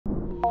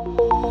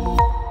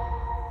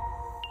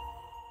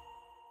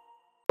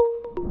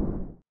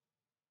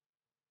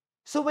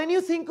So when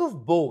you think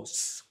of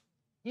Bose,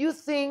 you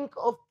think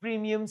of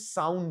premium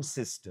sound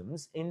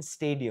systems in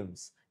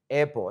stadiums,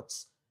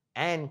 airports,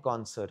 and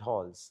concert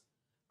halls.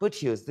 But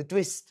here's the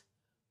twist.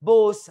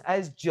 Bose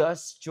has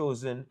just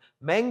chosen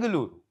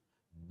Mangaluru,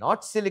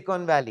 not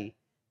Silicon Valley,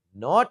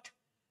 not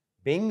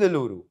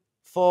Bengaluru,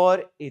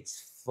 for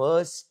its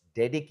first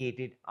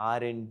dedicated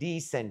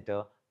R&D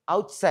center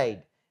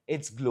outside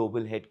its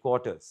global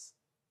headquarters.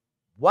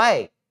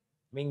 Why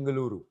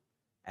Bengaluru?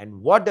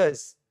 And what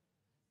does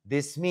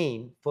this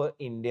mean for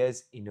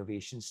India's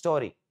innovation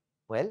story?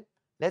 Well,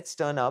 let's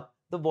turn up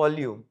the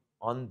volume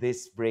on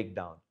this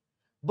breakdown.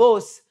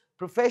 Bose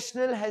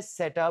Professional has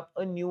set up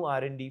a new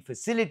R&D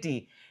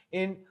facility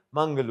in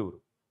Mangaluru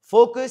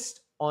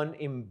focused on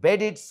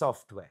embedded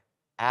software,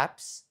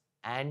 apps,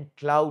 and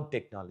cloud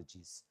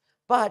technologies.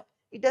 But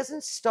it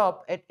doesn't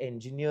stop at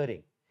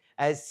engineering.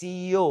 As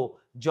CEO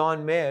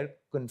John Maier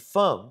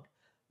confirmed,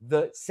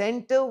 the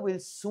center will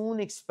soon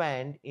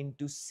expand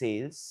into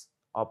sales,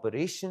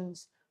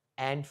 operations,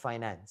 and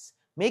finance,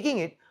 making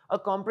it a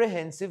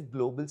comprehensive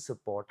global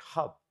support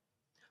hub.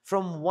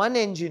 From one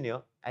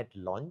engineer at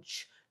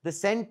launch, the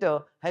center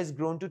has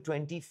grown to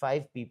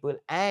 25 people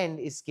and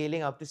is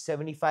scaling up to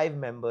 75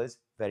 members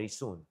very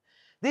soon.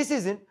 This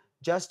isn't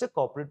just a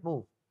corporate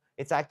move.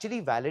 It's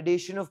actually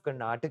validation of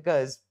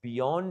Karnataka's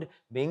Beyond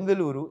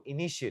Bengaluru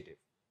initiative.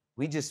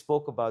 We just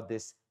spoke about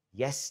this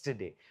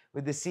yesterday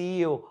with the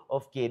CEO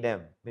of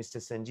KDEM, Mr.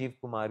 Sanjeev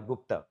Kumar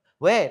Gupta,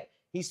 where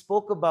he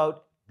spoke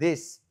about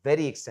this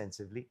very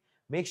extensively.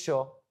 Make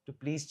sure to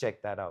please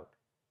check that out.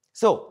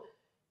 So,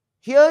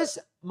 here's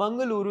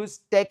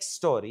Mangaluru's tech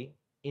story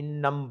in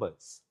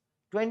numbers: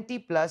 20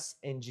 plus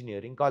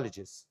engineering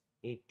colleges,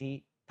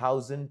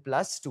 80,000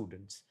 plus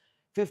students,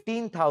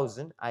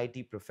 15,000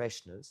 IT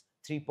professionals,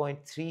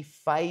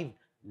 3.35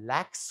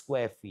 lakh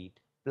square feet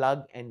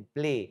plug and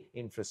play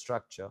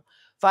infrastructure,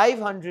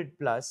 500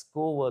 plus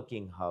co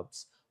working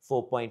hubs,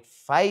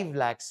 4.5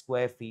 lakh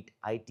square feet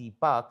IT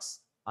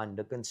parks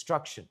under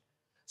construction.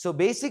 So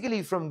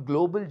basically, from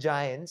global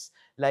giants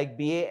like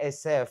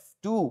BASF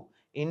to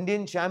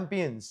Indian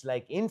champions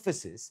like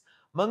Infosys,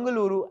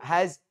 Mangaluru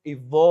has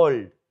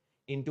evolved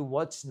into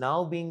what's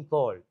now being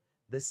called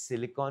the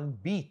Silicon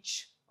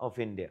Beach of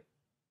India.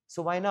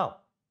 So why now?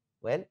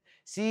 Well,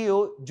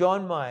 CEO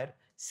John Maier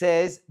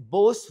says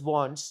Bose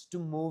wants to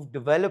move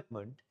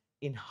development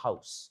in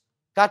house,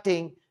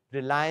 cutting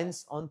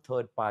reliance on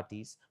third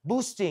parties,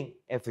 boosting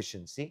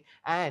efficiency,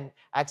 and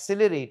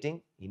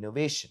accelerating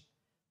innovation.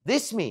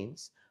 This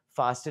means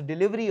faster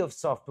delivery of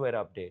software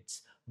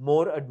updates,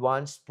 more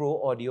advanced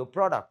pro audio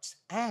products,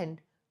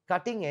 and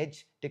cutting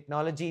edge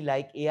technology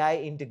like AI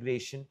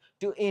integration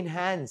to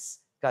enhance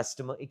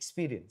customer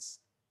experience.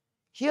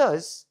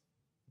 Here's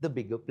the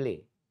bigger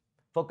play.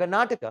 For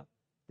Karnataka,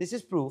 this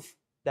is proof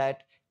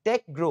that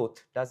tech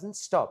growth doesn't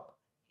stop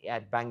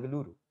at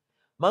Bangalore.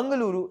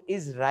 Mangaluru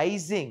is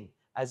rising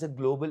as a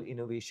global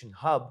innovation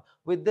hub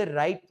with the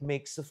right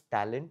mix of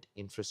talent,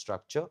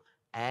 infrastructure,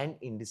 and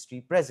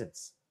industry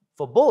presence.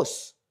 For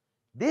Bose,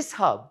 this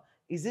hub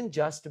isn't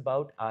just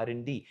about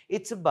R&D,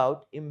 it's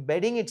about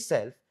embedding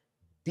itself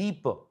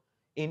deeper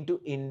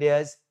into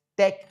India's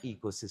tech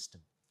ecosystem,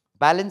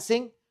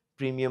 balancing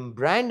premium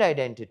brand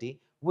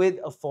identity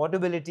with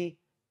affordability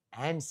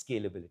and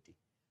scalability.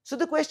 So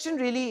the question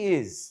really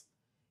is,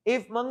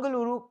 if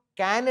Mangaluru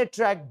can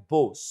attract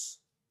Bose,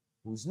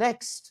 who's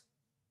next?